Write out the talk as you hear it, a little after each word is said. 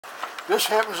This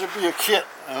happens to be a kit,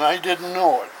 and I didn't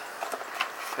know it.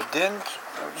 It didn't?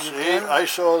 See, I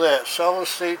saw that, solid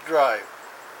state drive,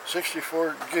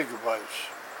 64 gigabytes.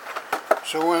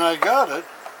 So when I got it,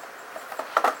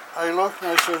 I looked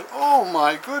and I said, oh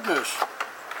my goodness,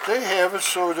 they have it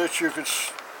so that you can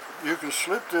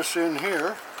slip this in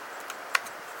here,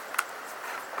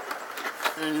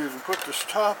 and you can put this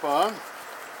top on.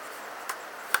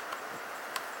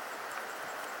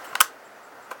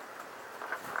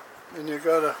 And you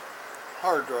got a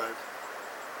hard drive.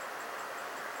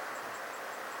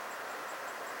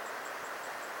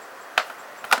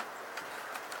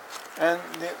 And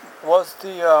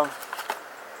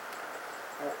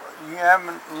you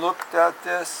haven't looked at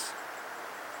this?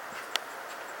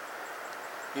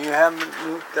 You haven't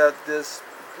looked at this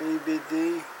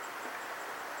DVD?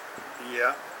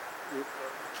 Yeah.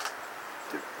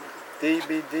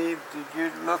 DVD, did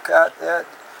you look at that?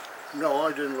 No,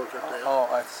 I didn't look at that. Oh,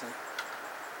 I see.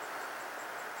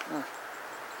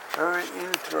 Very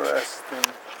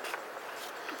interesting.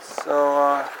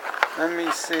 So, let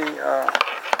me see.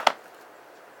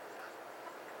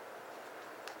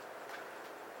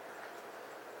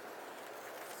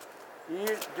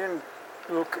 You didn't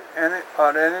look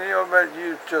at any of it,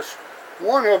 you just...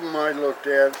 One of them I looked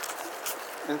at.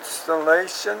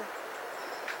 Installation?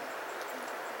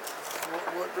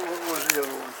 What was the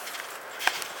other one?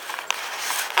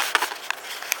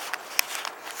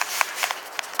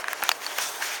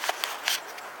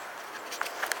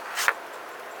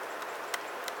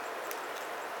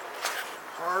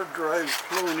 Hard drive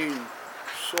cloning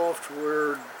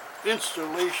software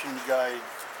installation guide.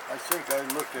 I think I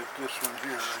looked at this one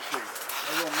here, I think.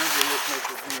 I don't remember looking at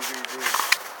the DVD.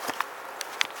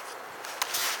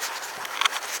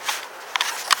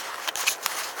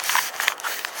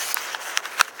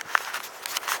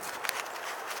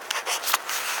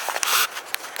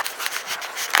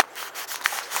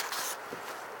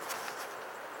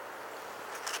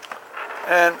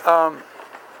 And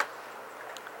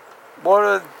what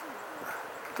are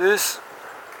this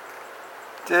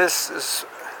is...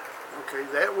 Okay,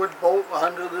 that would bolt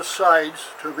onto the sides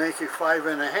to make a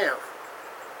 5.5.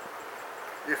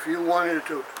 If you wanted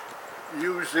to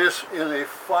use this in a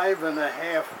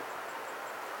 5.5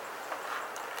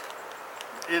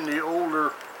 in the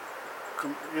older,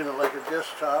 you know, like a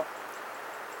desktop,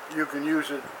 you can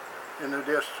use it in a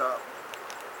desktop.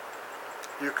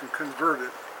 You can convert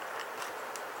it.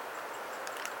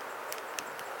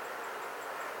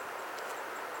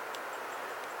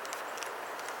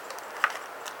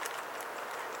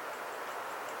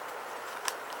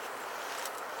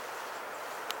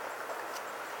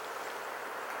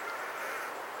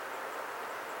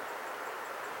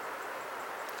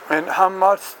 And how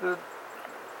much? $65.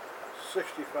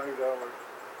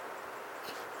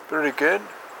 Pretty good.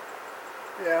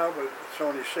 Yeah, but it's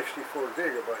only 64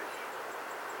 gigabytes.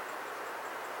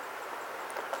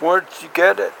 Where'd you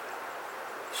get it?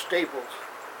 Staples.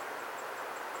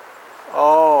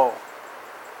 Oh,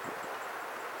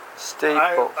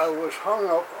 Staples. I was hung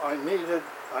up. I needed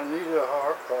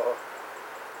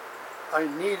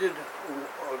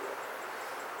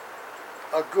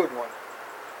a good one,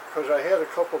 because I had a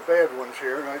couple bad ones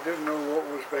here, and I didn't know what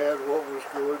was bad, what was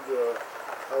good.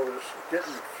 I was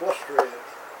getting frustrated.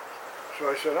 So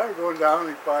I said, I'm going down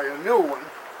and buy a new one.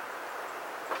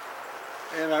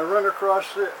 And I run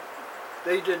across it.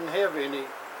 They didn't have any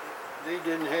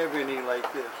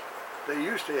like this. They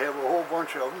used to have a whole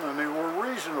bunch of them, and they were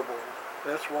reasonable.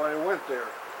 That's why I went there.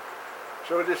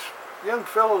 So this young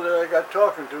fellow that I got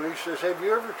talking to, he says, have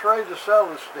you ever tried the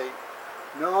solid state?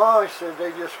 No, I said,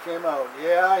 they just came out.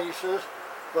 Yeah, he says,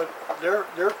 but they're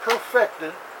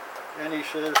perfected. And he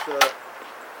says,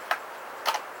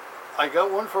 I got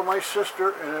one for my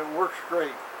sister and it works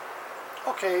great.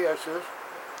 Okay, I says,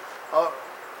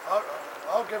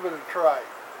 I'll give it a try.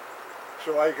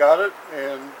 So I got it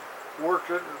and worked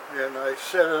it, and I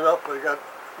set it up. I got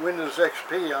Windows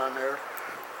XP on there,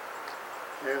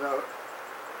 and I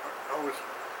was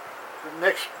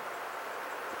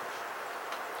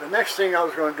the next thing I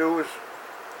was going to do was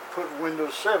put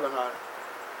Windows 7 on it.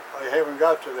 I haven't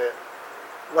got to that.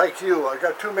 Like you, I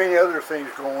got too many other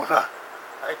things going on.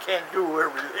 I can't do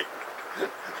everything.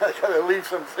 I got to leave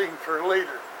some things for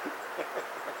later.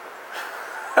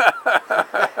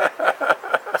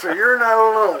 So you're not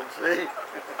alone, see?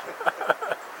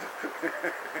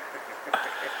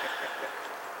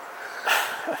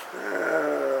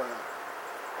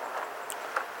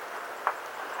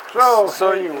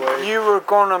 So anyway, you were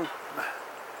going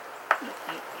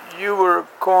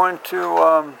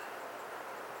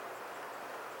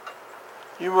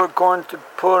to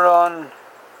put on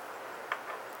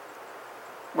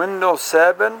Windows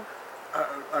 7?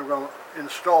 I'm going to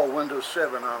install Windows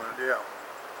 7 on it, yeah.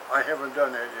 I haven't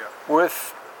done that yet.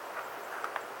 With...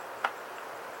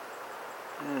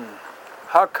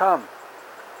 How come?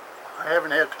 I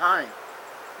haven't had time.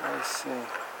 I see.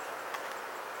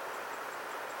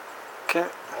 Can...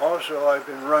 Also, I've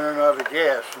been running out of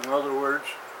gas. In other words,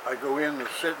 I go in to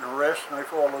sit and rest and I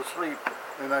fall asleep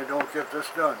and I don't get this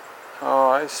done. Oh,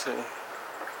 I see.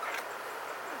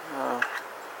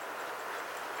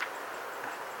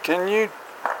 Can you...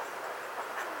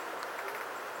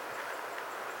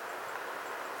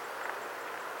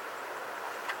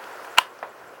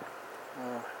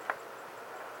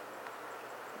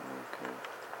 Okay.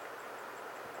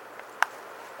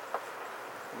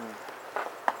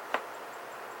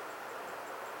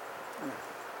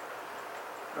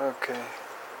 Okay.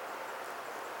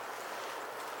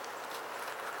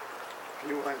 If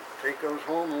you want to take those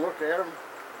home and look at them,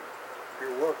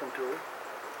 you're welcome to it.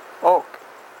 Oh,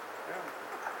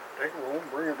 Yeah. Take them home,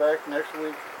 bring them back next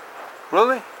week.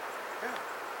 really? Yeah.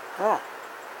 Oh,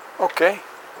 okay.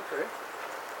 Okay.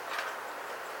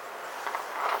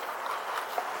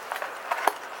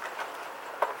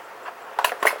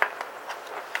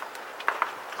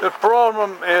 The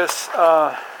problem is,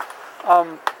 I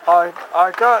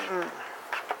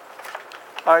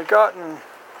gotten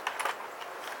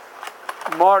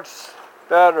much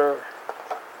better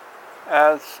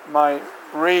as my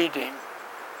reading.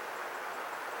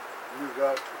 You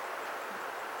got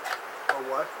a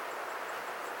what?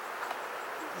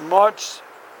 Much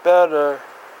better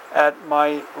at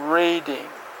my reading.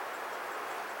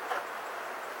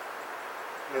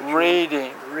 That you-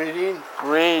 Reading. Reading?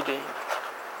 Reading.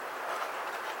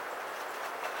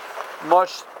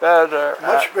 Much better.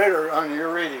 Much better on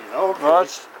your reading. Okay.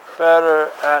 Much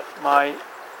better at my At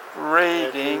your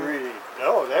reading. reading.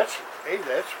 Oh, hey,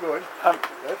 that's good.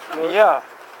 That's good. Yeah,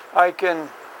 I can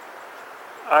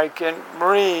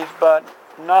read, but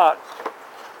not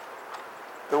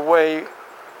the way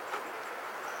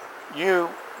you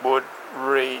would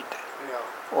read, Yeah.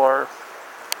 or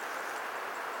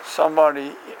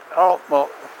somebody else, well,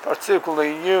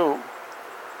 particularly you.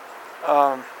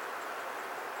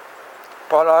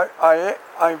 But I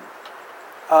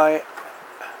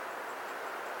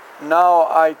now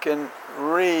I can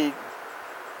read,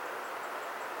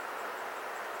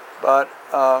 but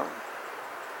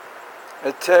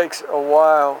it takes a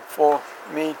while for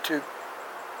me to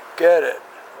get it.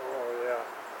 Oh, yeah.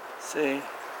 See,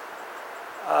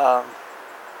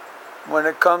 when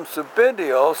it comes to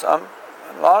videos, I'm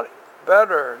a lot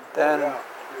better than, Yeah.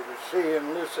 You can see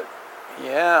and listen.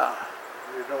 yeah,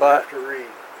 You don't But- have to read.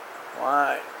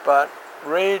 right. But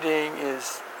reading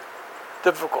is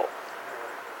difficult.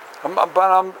 I'm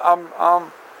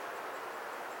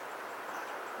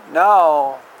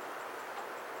now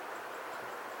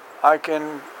I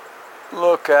can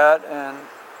look at and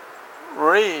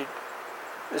read.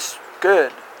 It's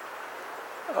good.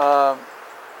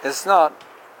 It's not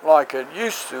like it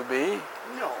used to be,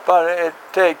 No. but it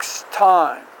takes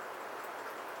time.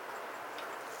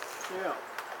 Yeah.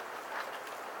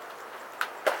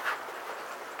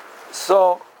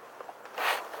 So,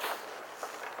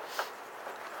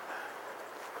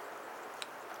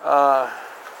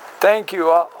 thank you.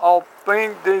 I'll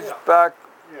bring this Yeah. back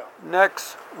Yeah.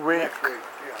 next week. Next week.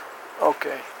 Yeah.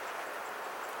 Okay.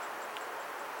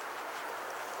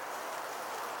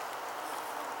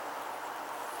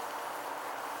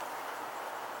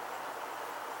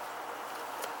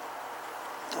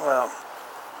 Well,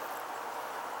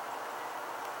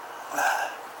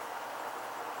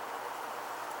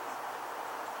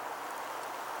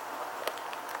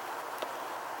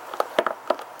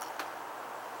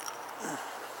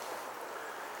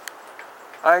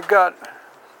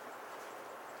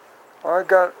 I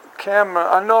got camera.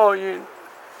 I know you're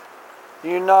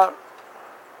not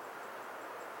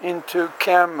into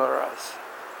cameras.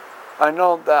 I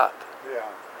know that. Yeah.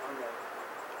 I know.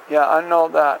 Yeah, I know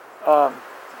that.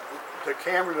 The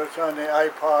camera that's on the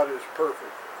iPod is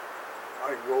perfect.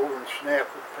 I can go over and snap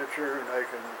a picture and I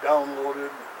can download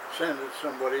it and send it to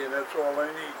somebody and that's all I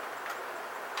need.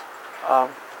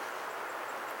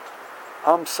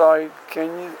 I'm sorry.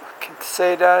 Can you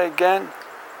say that again?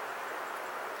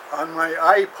 On my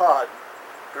iPod,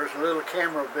 there's a little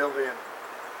camera built in.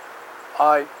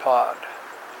 iPod.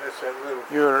 That's that little...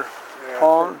 Your yeah,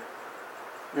 phone.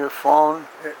 Your phone.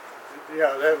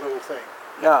 Yeah, that little thing.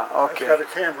 Yeah. It's Okay. got a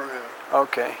camera in it.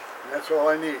 Okay. And that's all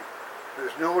I need.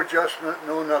 There's no adjustment,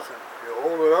 no nothing. You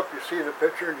hold it up, you see the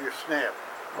picture, and you snap.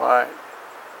 Right.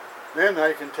 Then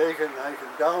I can take it and I can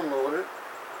download it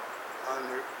on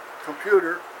the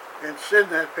computer and send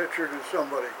that picture to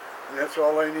somebody. And that's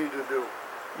all I need to do.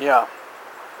 Yeah.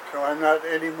 So I'm not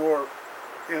any more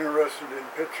interested in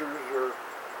pictures or,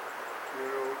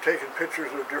 taking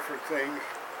pictures of different things.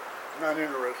 Not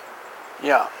interested.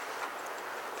 Yeah.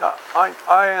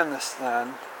 I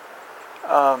understand.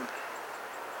 Um,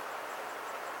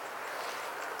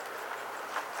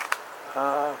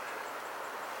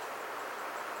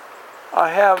 I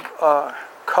have a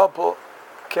couple.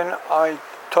 Can I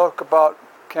talk about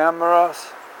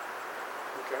cameras?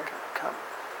 Okay.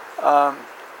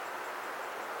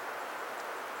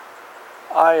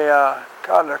 I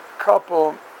got a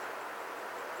couple.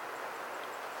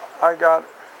 I got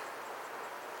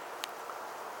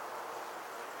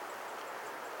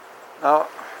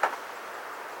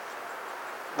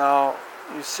now.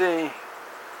 You see,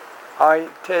 I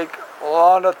take a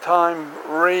lot of time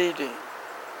reading.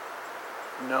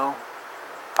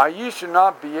 I used to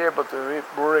not be able to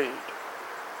read.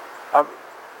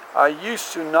 I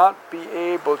used to not be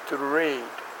able to read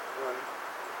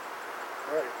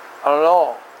Right. at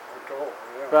all. At all,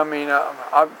 yeah. I mean,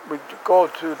 I would go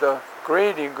to the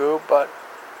reading group, but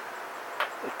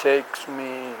it takes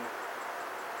me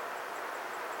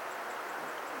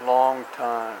a long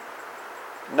time.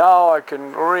 Now I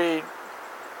can read,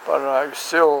 but I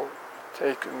still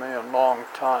taking me a long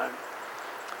time.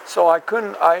 So I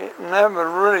never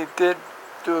really did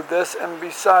do this, and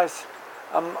besides,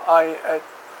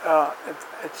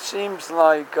 it seems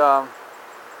like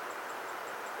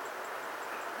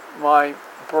my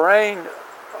brain,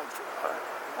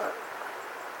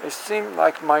 it seemed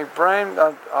like my brain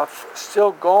are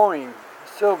still going,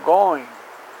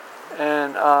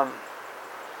 and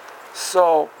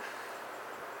so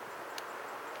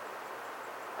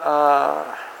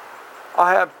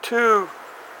I have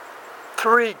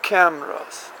three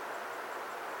cameras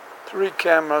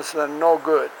that are no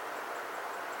good.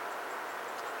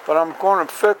 But I'm going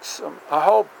to fix them. I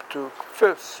hope to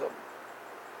fix them.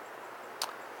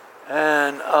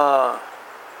 And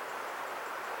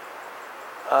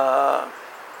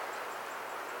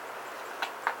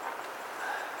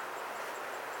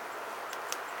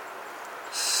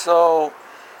so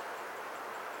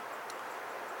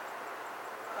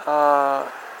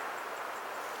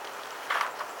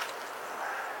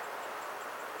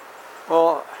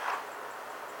well,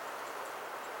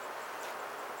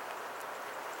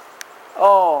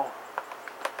 oh,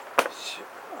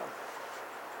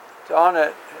 darn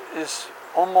it, it's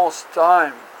almost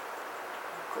time.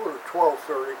 Quarter to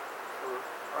 12:30.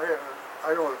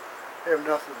 I don't have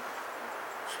nothing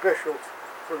special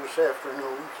for this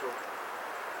afternoon, so.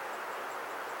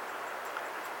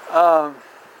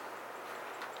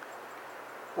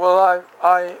 Well,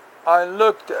 I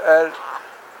looked at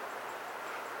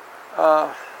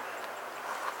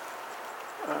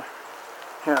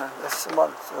here. This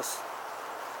one, this.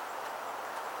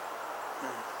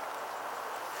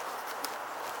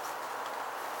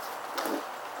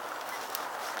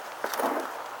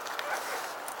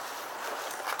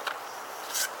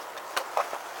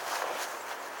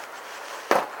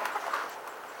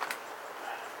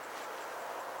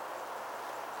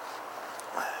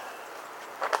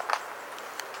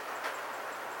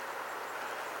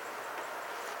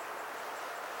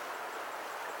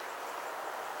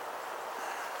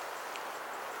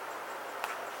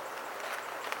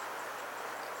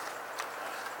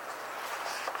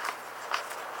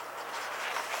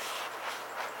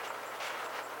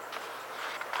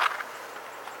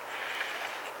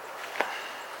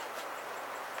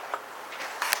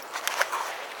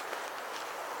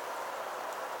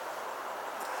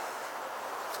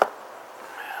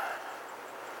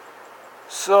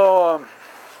 So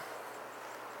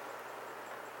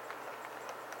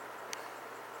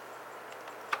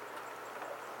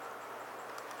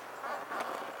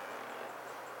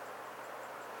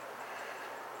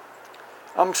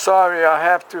I'm sorry. I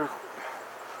have to.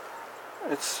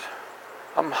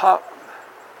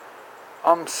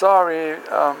 I'm sorry.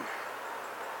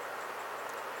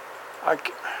 I.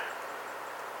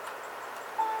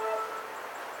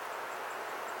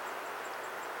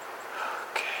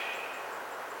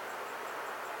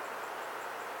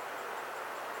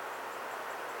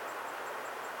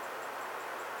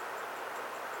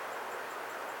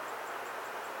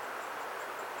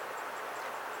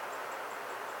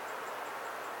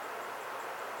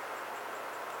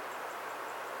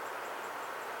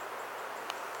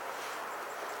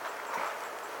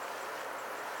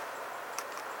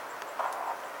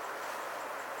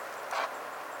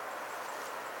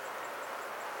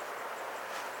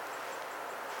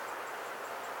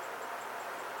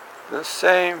 The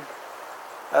same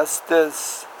as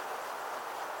this.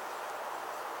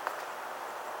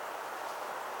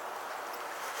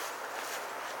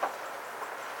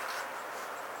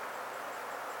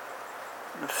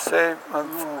 save.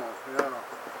 Oh, yeah.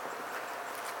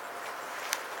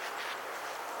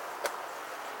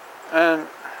 And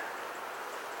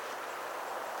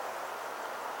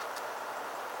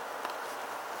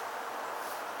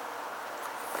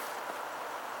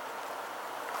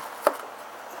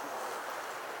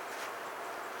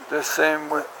the same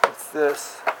with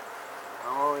this.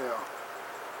 Oh, yeah.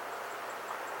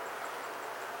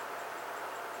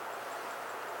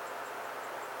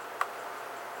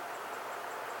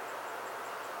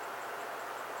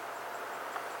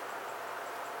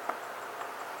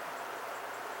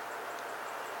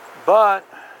 But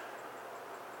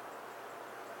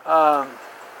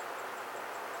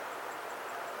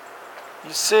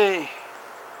you see,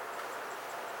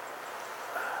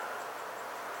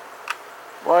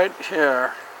 right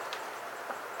here,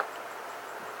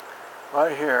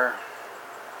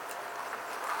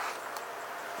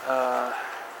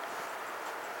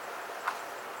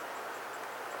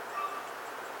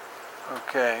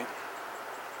 okay,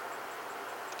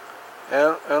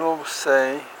 it'll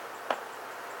say,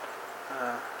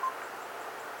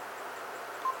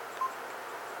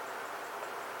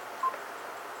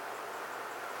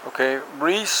 okay,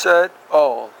 reset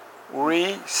all,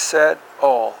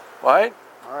 right?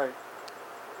 All right.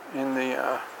 In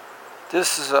the,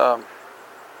 this is,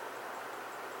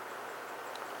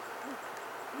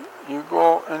 you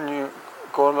go and you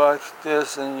go like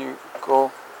this and you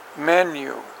go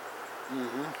menu,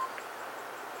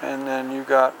 Mm-hmm. and then you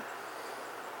got,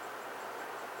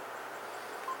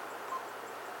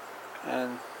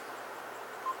 and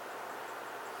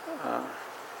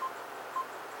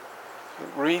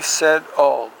reset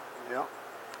all. Yeah.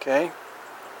 Okay,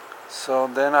 so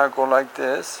then I go like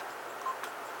this,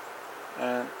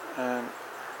 and I'm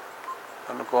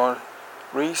going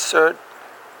reset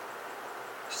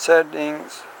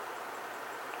settings.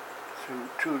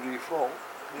 To default.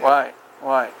 Yeah.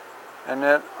 Right, and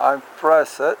then I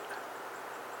press it.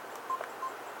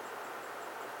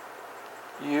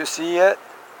 You see it?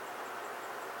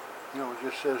 No, it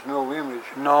just says no image.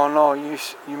 No, you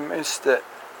missed it.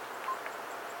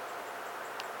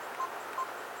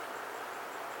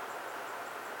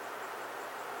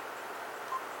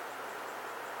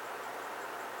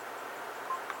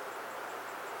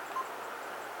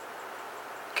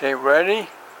 Okay, ready?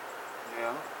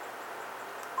 Yeah.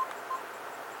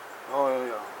 Oh,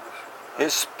 yeah.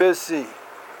 It's busy.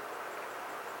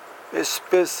 It's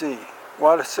busy.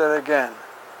 What is it again?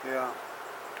 Yeah.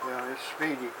 Yeah, it's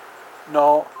speedy.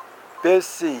 No,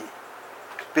 busy.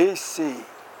 Busy.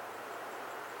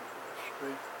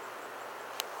 Speed.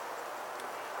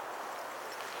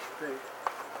 Speed.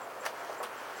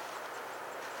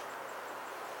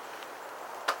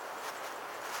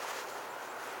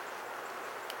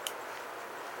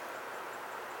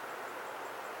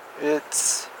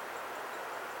 It's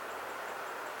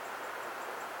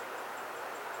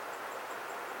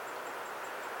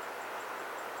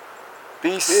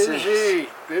busy.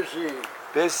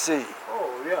 Busy.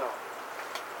 Oh, yeah.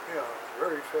 Yeah,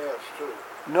 very fast, too.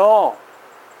 No,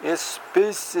 it's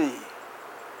busy.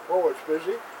 Oh, it's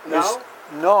busy? Now?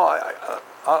 No,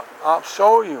 I'll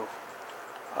show you.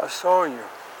 I'll show you.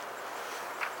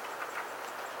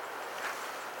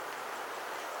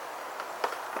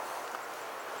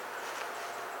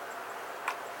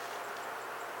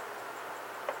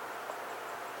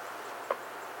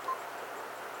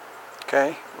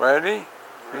 Okay, ready?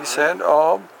 Reset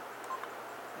all.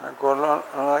 I go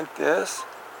like this.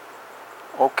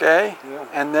 Okay? Yeah.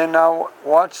 And then now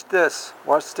watch this.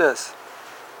 Watch this.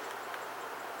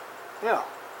 Yeah.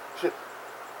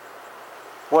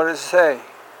 What does it say?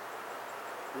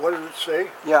 What does it say?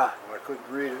 Yeah. Oh, I couldn't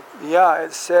read it. Yeah,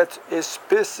 it says it's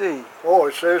busy. Oh,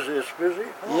 it says it's busy?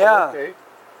 Oh, Yeah. Okay.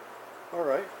 All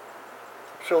right.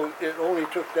 So it only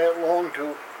took that long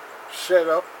to set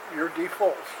up your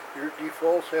defaults. Your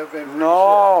defaults have been reset.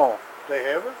 No. They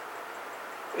haven't?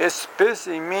 It's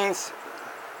busy means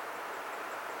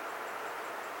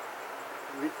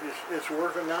It's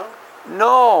working now?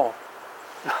 no.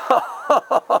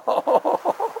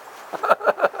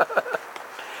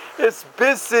 It's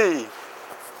busy.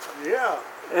 Yeah.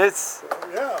 It's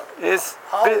Yeah.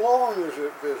 How long is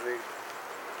it busy?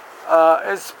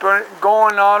 it's been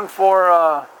going on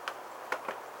for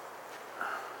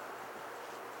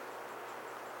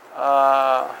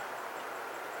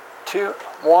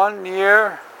 1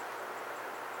 year.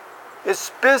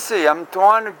 It's busy. I'm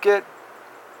trying to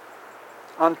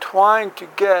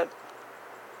get.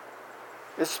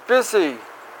 It's busy.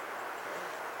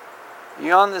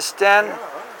 You understand? Yeah.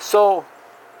 So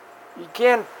you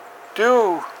can't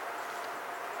do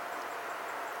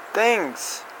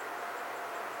things.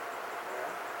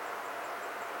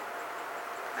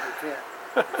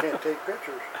 can't take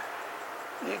pictures.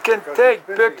 You can Because take it's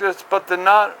busy. pictures, but they're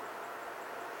not.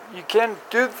 You can't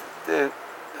do the.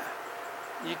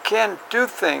 You can't do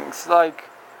things like,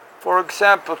 for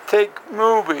example, take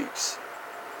movies.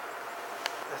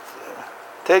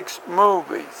 Takes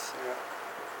movies. Yeah.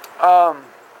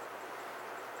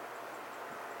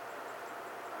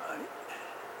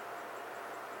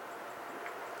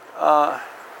 Uh,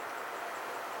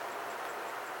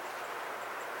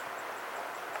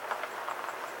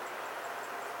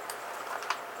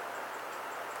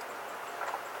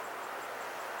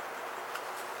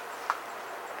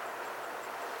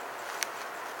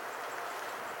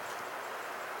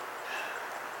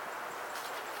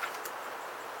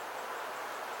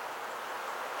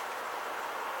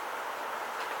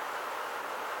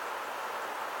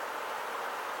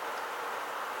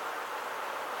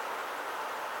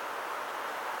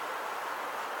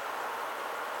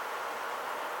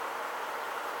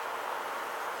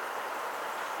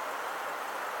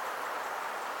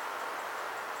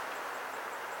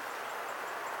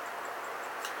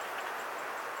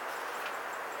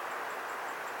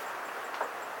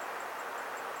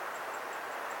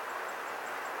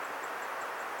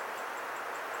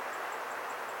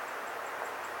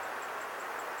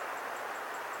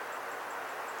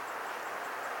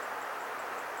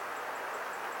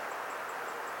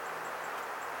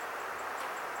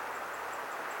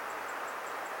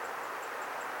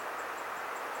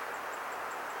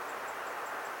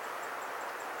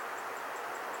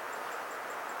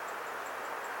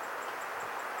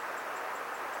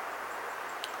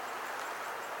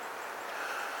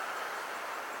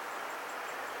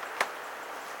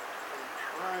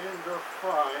 Trying to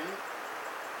find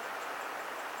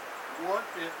what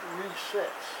it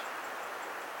resets.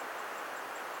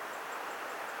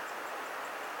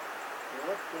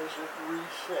 What does it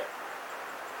reset?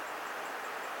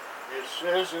 It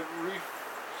says it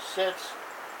resets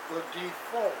the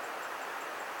default.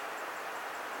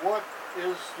 What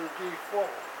is the default?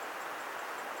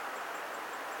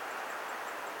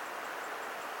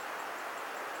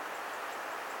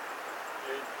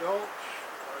 They don't.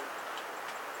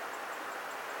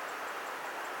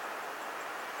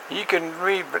 you can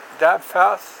read that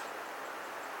fast.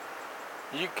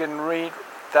 You can read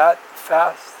that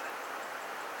fast.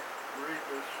 Read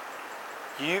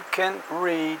this. You can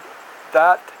read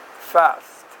that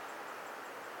fast.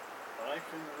 I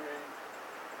can read.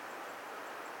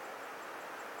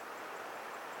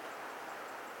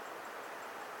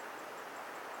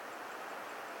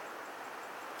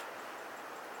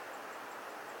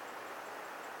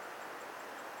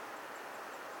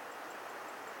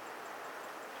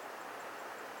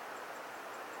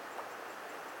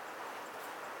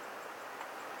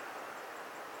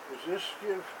 Does this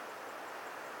give?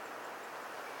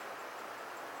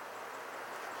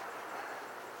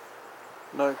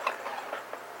 Look.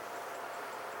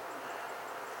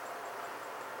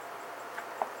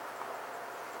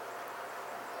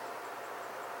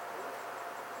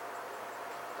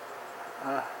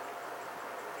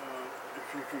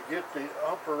 If you could get the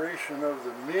operation of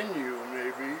the menu,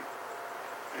 maybe,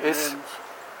 and It's- then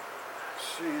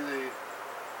see the.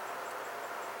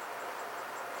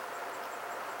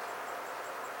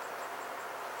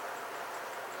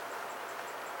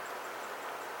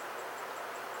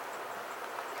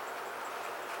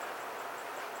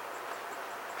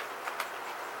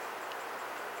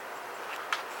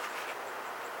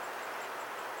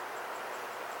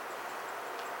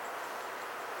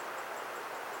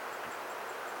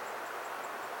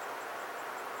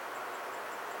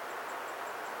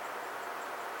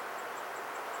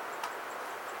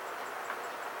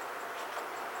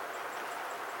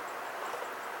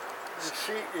 You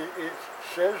see, it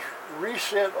says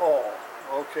reset all.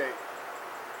 Okay.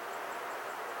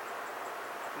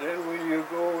 Then when you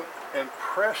go and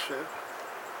press it,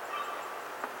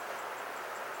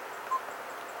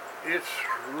 it's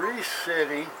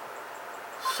resetting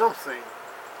something.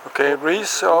 Okay,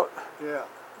 reset. Yeah.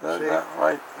 That, See?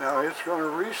 right. Now it's going to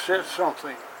reset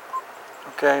something.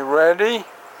 Okay, ready?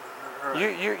 All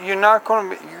right. You're not going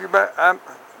to be.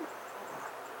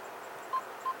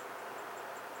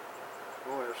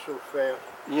 Oh, that's so fast.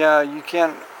 Yeah, you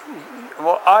can't.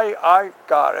 Well, I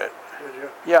got it. Did you?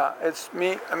 Yeah, it's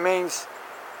me. It means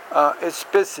it's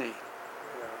busy. Yeah,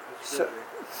 it's So, busy.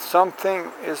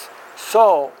 something is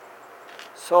so.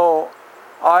 So,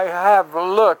 I have a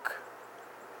look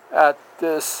at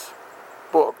this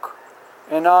book,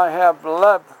 and I have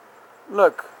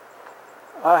look.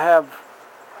 I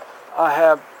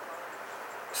have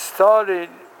studied.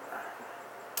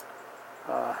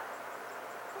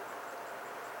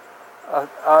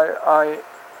 I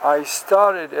I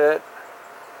started it.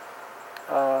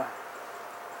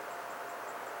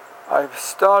 I've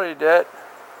started it.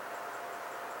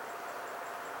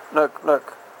 Look,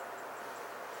 look,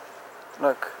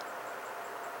 look,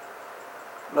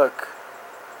 look.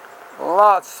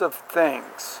 Lots of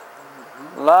things.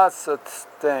 Lots of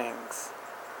things.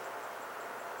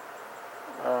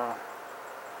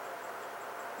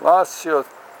 Lots of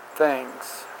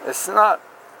things. It's not,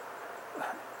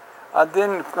 I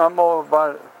didn't come over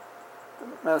by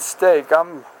mistake.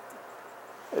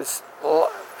 It's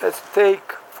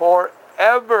take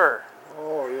forever.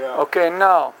 Oh, yeah. Okay,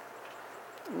 now,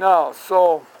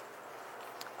 so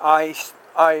I,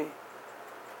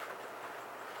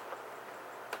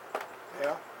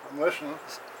 Yeah, I'm listening.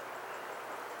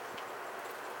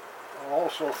 I'm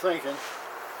also thinking.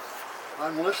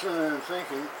 I'm listening and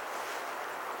thinking.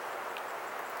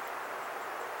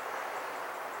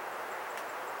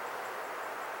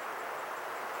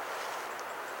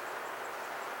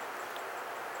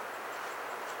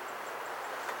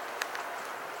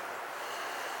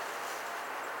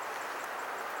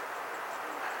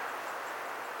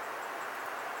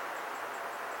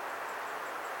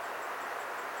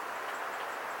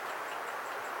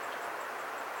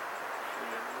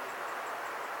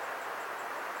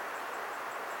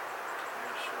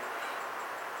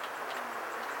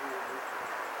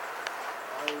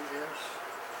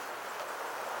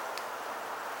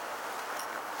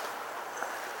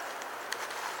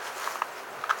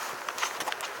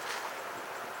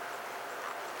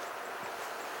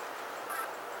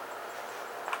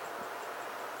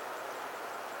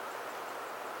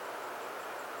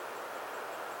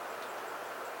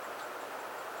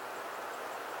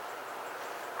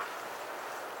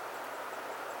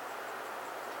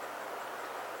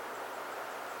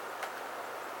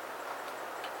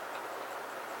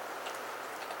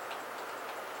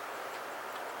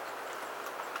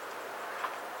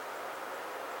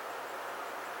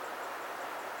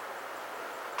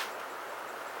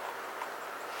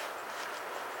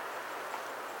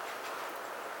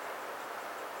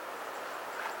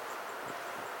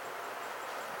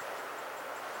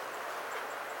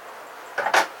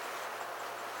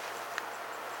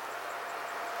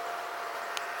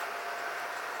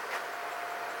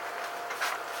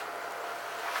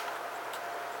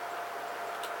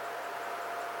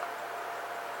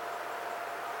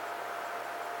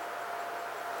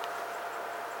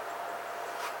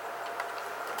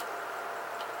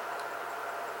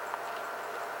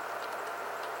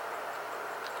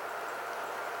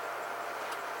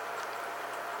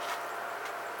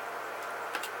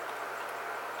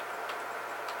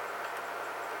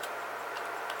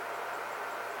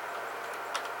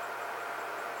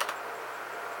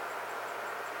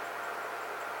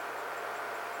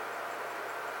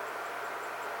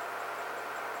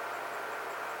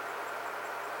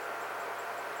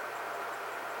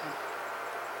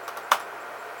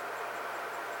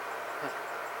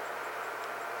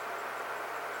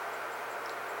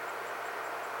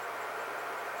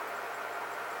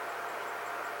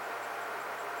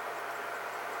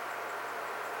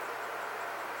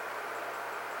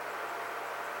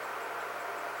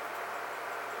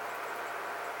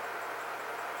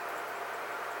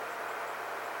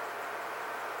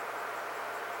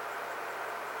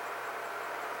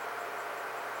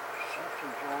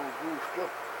 Something's all goofed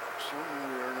up some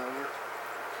way or another.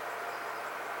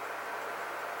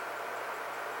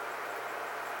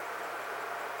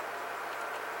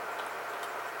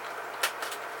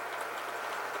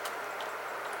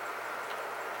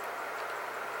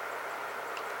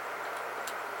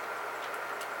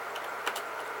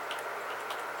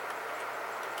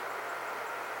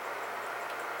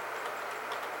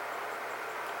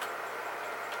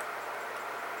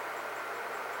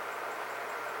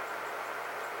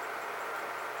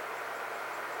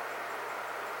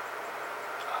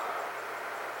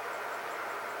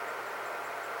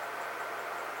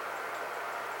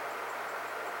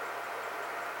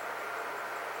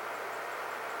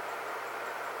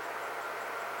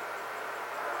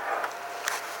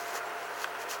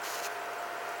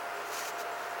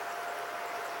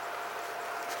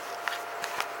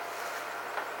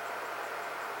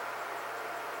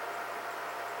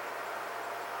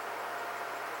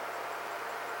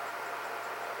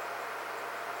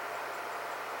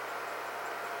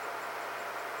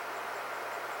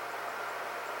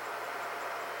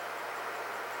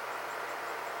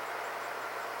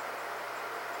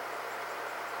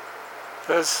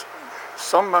 there's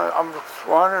something I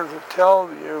wanted to tell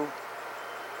you.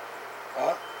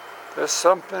 Huh? There's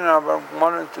something I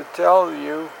wanted to tell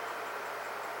you.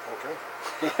 Okay.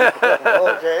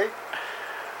 Okay.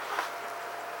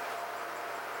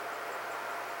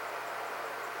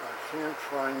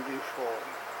 Find default.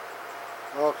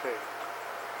 Okay.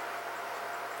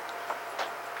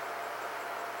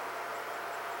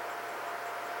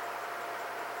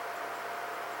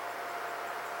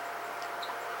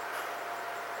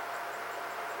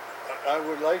 I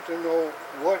would like to know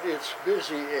what it's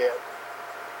busy at.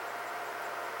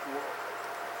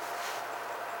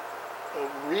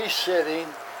 Resetting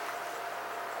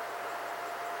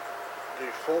the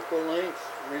focal length,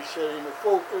 resetting the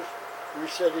focus,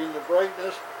 resetting the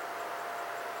brightness.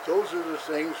 Those are the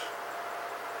things,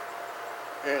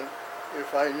 and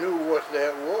if I knew what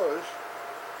that was,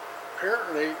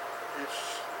 apparently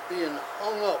it's being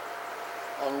hung up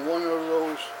on one of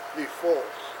those defaults.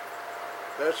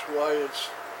 That's why it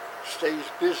stays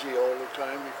busy all the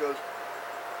time, because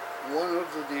one of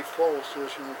the defaults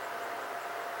isn't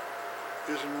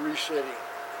resetting.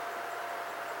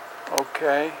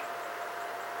 Okay.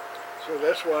 So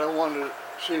that's why I wanted to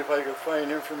see if I could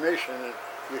find information, and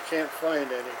you can't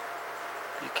find any.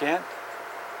 You can't?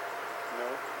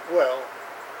 No. Well,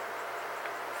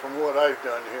 from what I've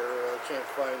done here, I can't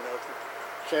find nothing.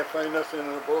 Can't find nothing in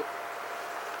the book,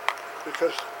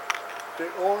 because the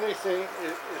only thing,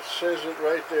 it says it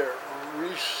right there,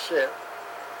 reset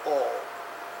all.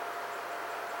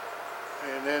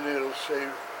 And then it'll say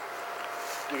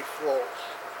defaults.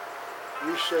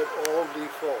 Reset all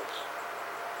defaults.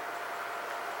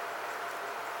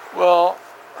 Well,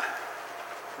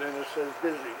 Then it says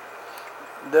busy.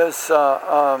 this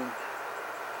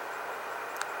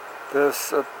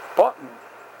button.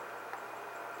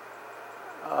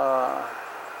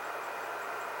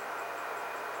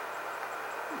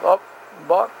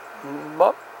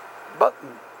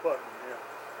 Button. Button, yeah.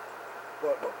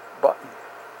 Button. Button.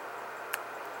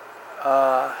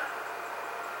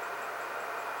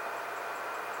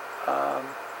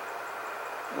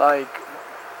 Like,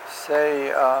 say,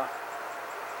 the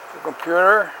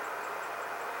computer.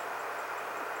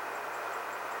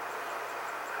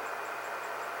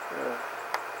 Yeah.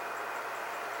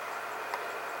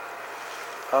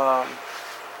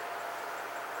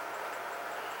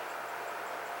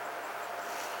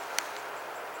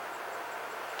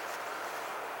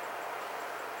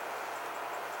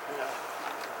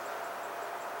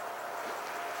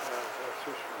 That's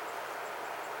this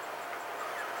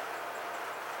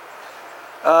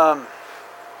one.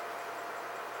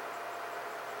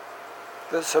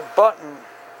 There's a button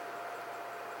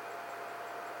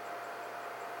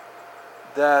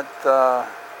that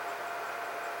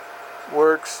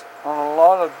works on a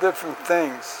lot of different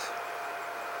things,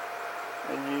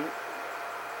 and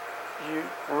you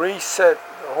reset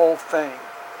the whole thing.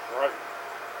 Right.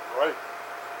 Right.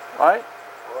 Right?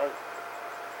 Right.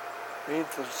 You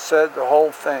need to set the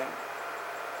whole thing.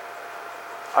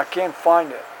 I can't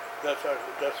find it. That's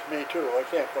me too. I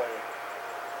can't find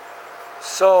it.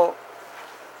 So,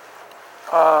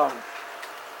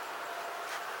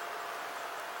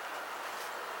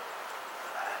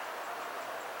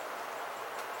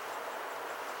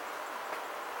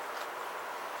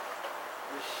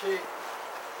 You see,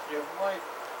 you might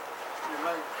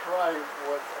try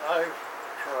what I've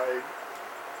tried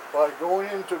by going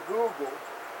into Google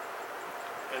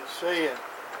and saying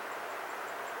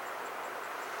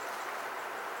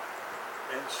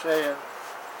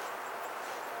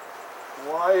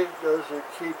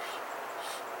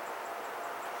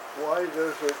why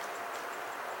does it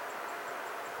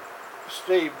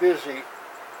stay busy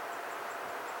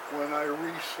when I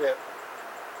reset?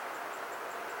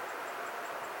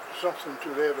 Something to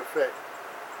that effect,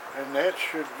 and that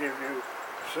should give you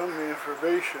some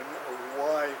information of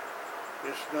why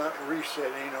it's not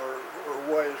resetting, or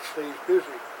why it stays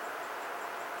busy.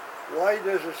 Why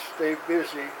does it stay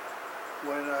busy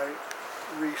when I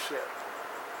reset?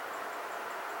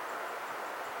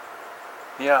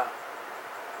 yeah.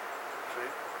 See?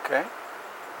 Okay.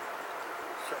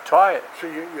 So, Try it. so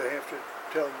you have to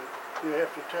tell it. You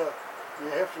have to tell it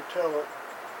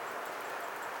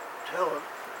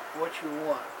what you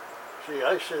want. See,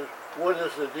 I said, what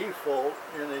is the default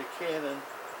in a Canon?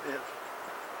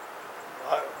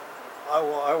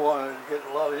 I wanted to get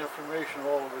a lot of information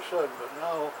all of a sudden, but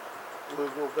now we'll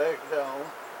go back down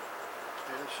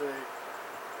and say,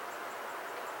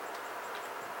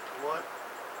 what?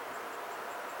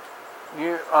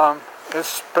 You it's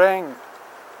spring.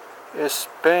 It's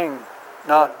spring,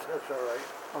 not Yeah, that's all right.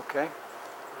 okay.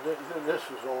 This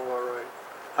is all right.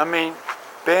 I mean,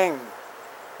 Bing.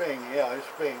 Bing, yeah, it's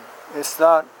Bing. It's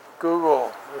not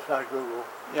Google. It's not Google.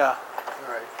 Yeah,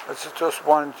 All right. it's just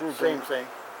one, two, Same three. thing.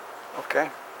 Okay.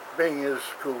 Bing is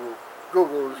Google.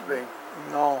 Google is Bing.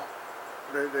 No,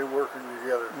 They're working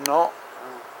together. no.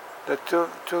 The two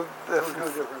Two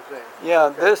different. different things. Yeah,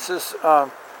 Okay. this is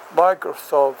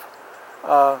Microsoft.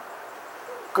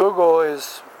 Google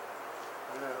is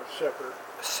Separate.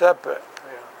 separate.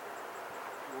 Yeah.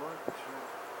 One, two.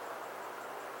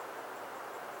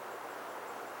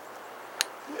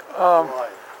 Why?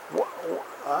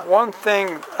 Huh? One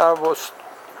thing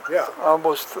Yeah. I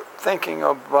was thinking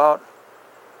about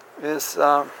is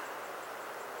I'm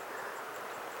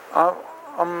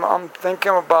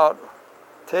thinking about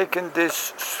taking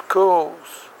these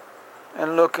schools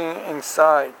and looking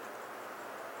inside.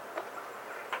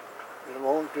 It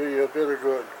won't do you a bit of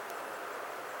good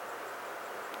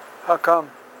How come?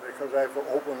 because I've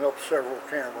opened up several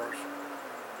cameras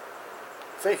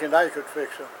thinking I could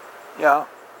fix them. Yeah.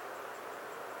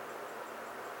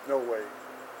 No way.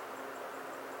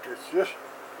 It's just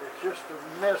a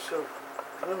mess of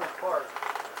little parts.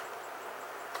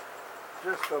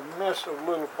 Just a mess of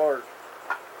little parts.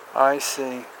 I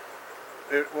see.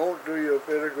 It won't do you a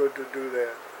bit of good to do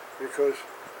that because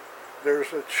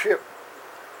there's a chip.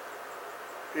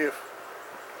 If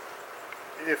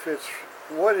it's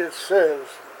what it says,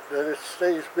 that it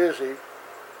stays busy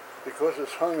because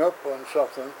it's hung up on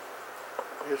something,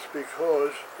 it's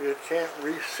because it can't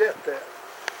reset that.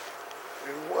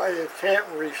 And why it can't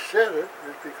reset it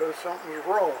is because something's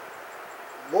wrong.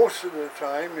 Most of the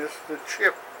time it's the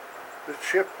chip. The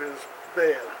chip is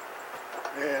bad.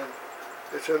 And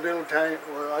it's a little tiny,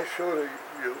 well, I showed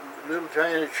you a little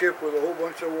tiny chip with a whole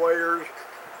bunch of wires.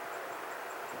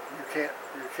 You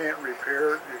can't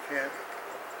repair it. You can't,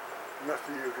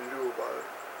 nothing you can do about it.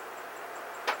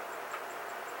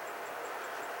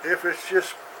 If it's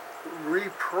just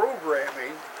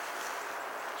reprogramming,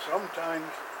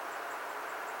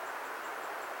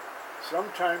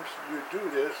 sometimes you do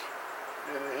this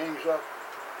and it hangs up,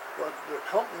 but the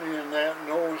company in that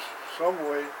knows some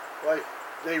way, like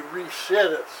they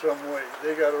reset it some way.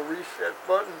 They got a reset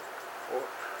button. Well,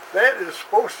 that is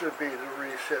supposed to be the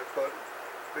reset button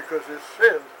because it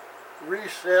says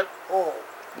reset all.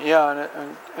 Yeah, and it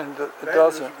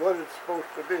doesn't. That is what it's supposed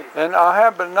to be. And I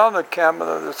have another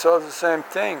camera that does the same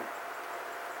thing.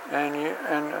 And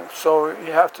so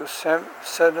you have to send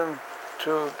them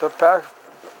to the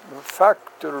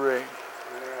factory.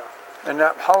 Yeah. And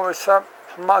how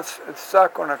much is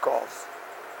that going to cost?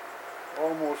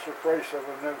 Almost the price of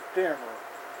a new camera.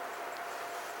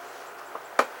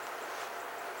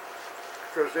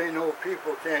 Because they know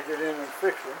people can't get in and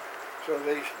fix them, so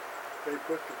they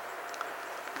put the...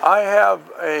 I have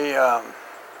a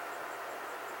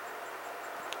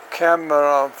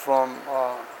camera from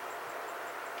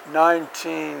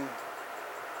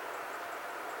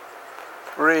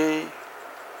 1903,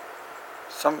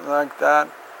 something like that.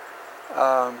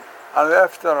 I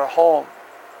left it at home.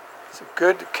 It's a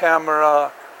good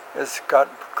camera. It's got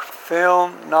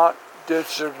film, not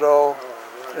digital.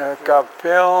 It's got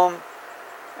film,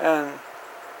 and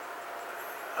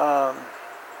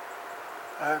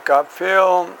I've got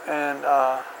film, and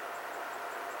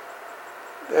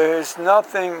there's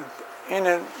nothing in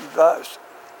it that's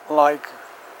like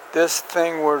this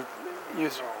thing where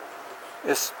it's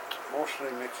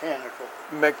mostly mechanical.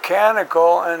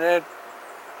 Mechanical, and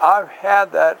I've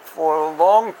had that for a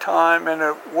long time, and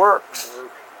it works.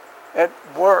 It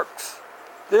works.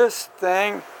 This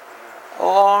thing,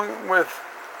 along with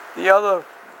the other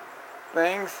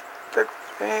things,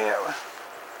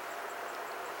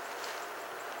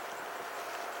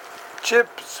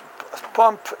 chips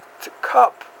pump to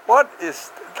cup.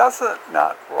 That's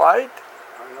not right.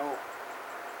 I know.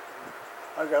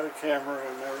 I got a camera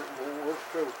and there it will work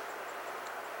too.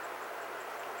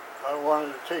 I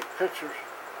wanted to take pictures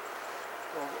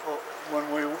of when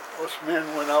us men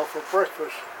went out for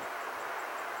breakfast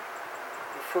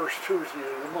the first Tuesday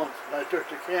of the month. And I took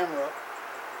the camera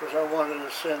because I wanted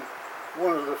to send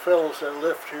one of the fellows that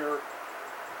left here,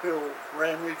 Bill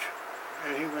Ramage,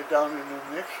 and he went down in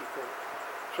New Mexico.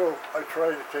 So I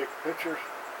tried to take pictures.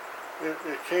 It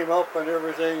came up and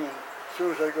everything, and as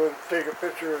soon as I go to take a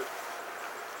picture,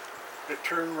 it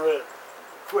turned red.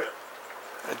 Quit.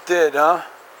 It did, huh?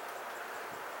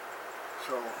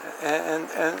 So And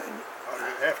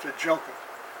I have to jump it.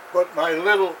 But my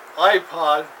little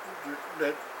iPod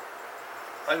that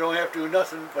I don't have to do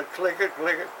nothing but click it,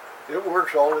 it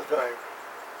works all the time.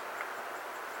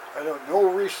 I don't, no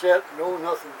reset, no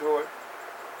nothing to it.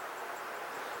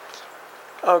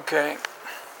 okay.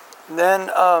 Then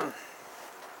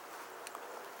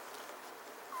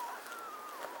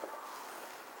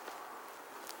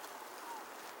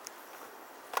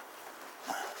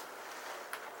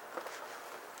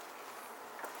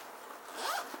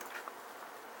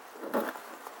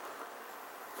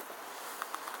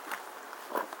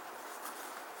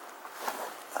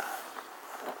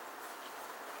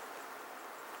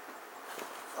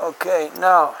Okay,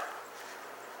 now.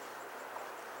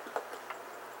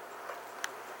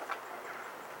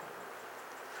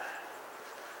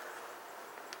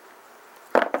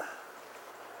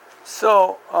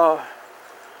 So,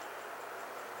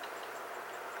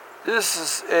 this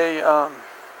is a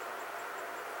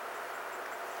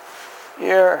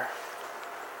ear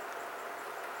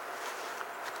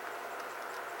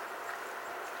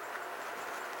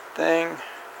thing,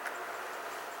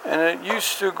 and it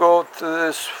used to go to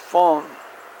this phone.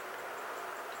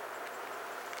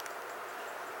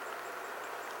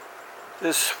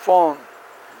 This phone.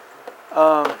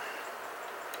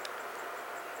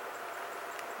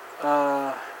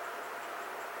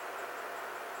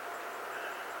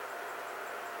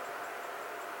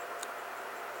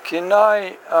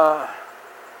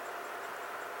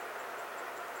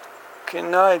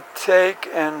 Can I take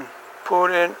and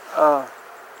put in an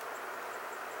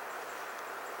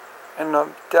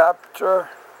adapter?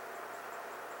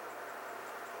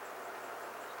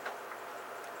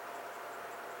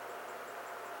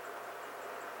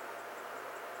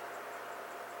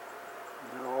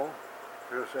 No,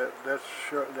 because that's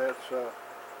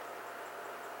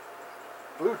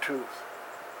Bluetooth.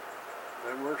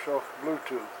 That works off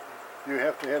Bluetooth. You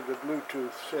have to have the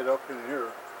Bluetooth set up in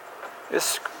here.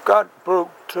 It's got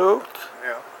Bluetooth.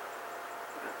 Yeah.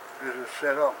 Is it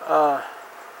set up?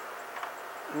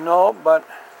 No, but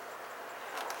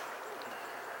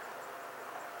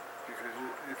Because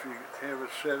if you have it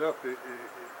set up, it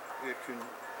can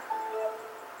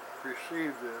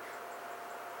receive this.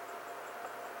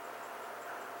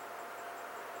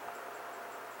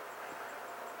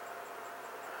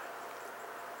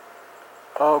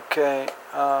 okay.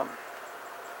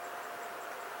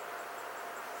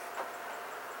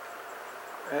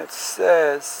 It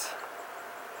says.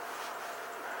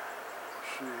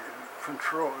 Let's see,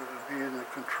 control, it would be in the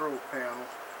control panel.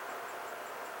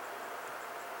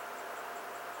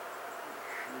 It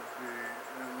should be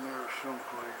in there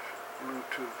someplace.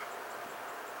 Bluetooth.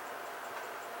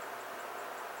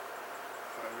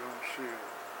 I don't see it.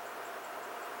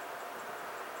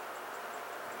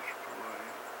 Display.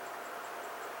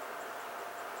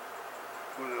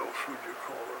 What else would you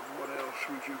call it? What else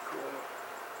would you call it?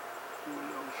 What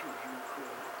else would you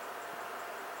call it?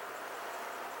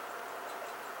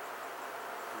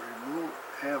 Remote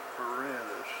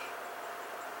apparatus.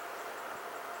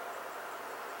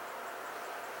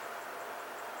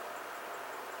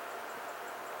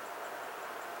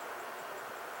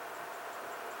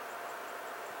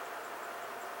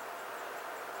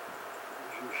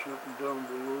 Is there something down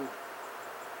below?